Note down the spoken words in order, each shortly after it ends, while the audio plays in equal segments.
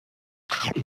Yeah.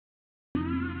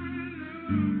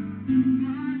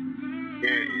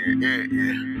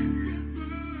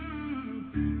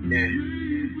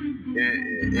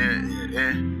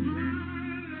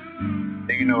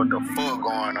 Nigga know what the fuck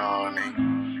going on, nigga.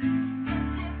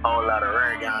 Whole lot of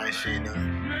RackGame shit, nigga.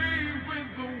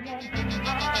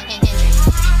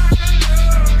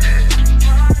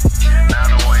 Now I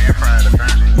know why you're proud of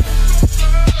family.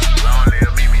 Long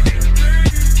live me, nigga.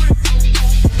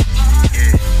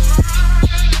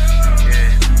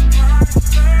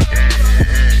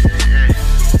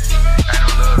 Ain't no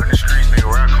love in the streets, nigga,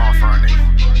 where I come from, nigga.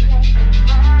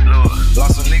 Look,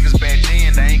 lost some niggas back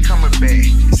then, they ain't coming back.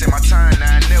 It's my time,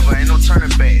 now I never, ain't no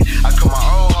turning back. I cut my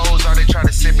old hoes, all they try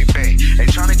to send me back. They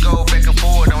tryna go back and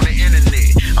forward on the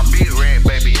internet. I'm big rat,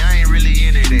 baby, I ain't really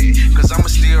into that. Cause I'ma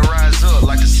still rise up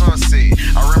like the sunset.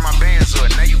 I ran my bands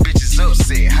up, now you bitches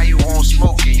upset. How you won't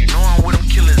smoke it, you know I'm where them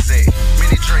killers at.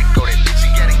 Mini Draco, that bitch,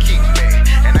 you gotta kick back.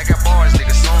 And I got bars,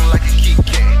 nigga, song like a Kit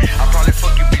Kat. I probably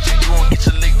fuck you, bitch, and you won't get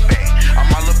your lick back. I'm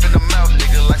all up in the mouth,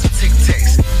 nigga, like some Tic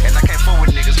Tacs. And I can't fuck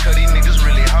with niggas, cause these niggas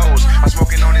really hoes. I'm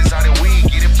smoking on this out of weed,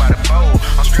 get it by the bowl.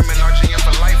 I'm screaming RGM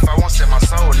for life, I won't set my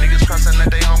soul. Niggas crossing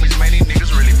that they homies, man, these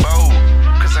niggas really bold.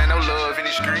 Cause ain't no love in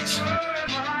these streets.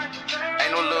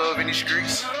 Ain't no love in these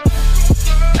streets.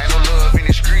 Ain't no love in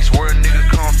these streets. Where a nigga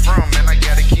come from, man, I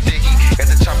gotta keep the heat. Got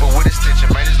the chopper with extension,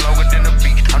 man, it's longer than a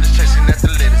beat. I'm just chasing at the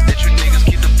letters that you niggas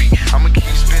keep the beat. I'ma keep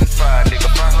spinning fire, nigga,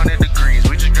 500 degrees.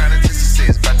 We just grinding to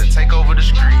success, about to take over the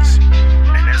streets.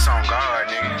 And that's on God,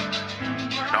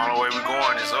 nigga. The only way we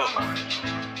going is up.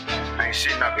 Ain't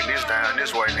shit knocking this down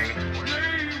this way, nigga.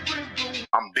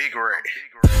 I'm big rat.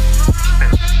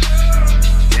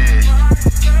 Yeah.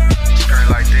 Straight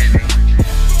like that, nigga.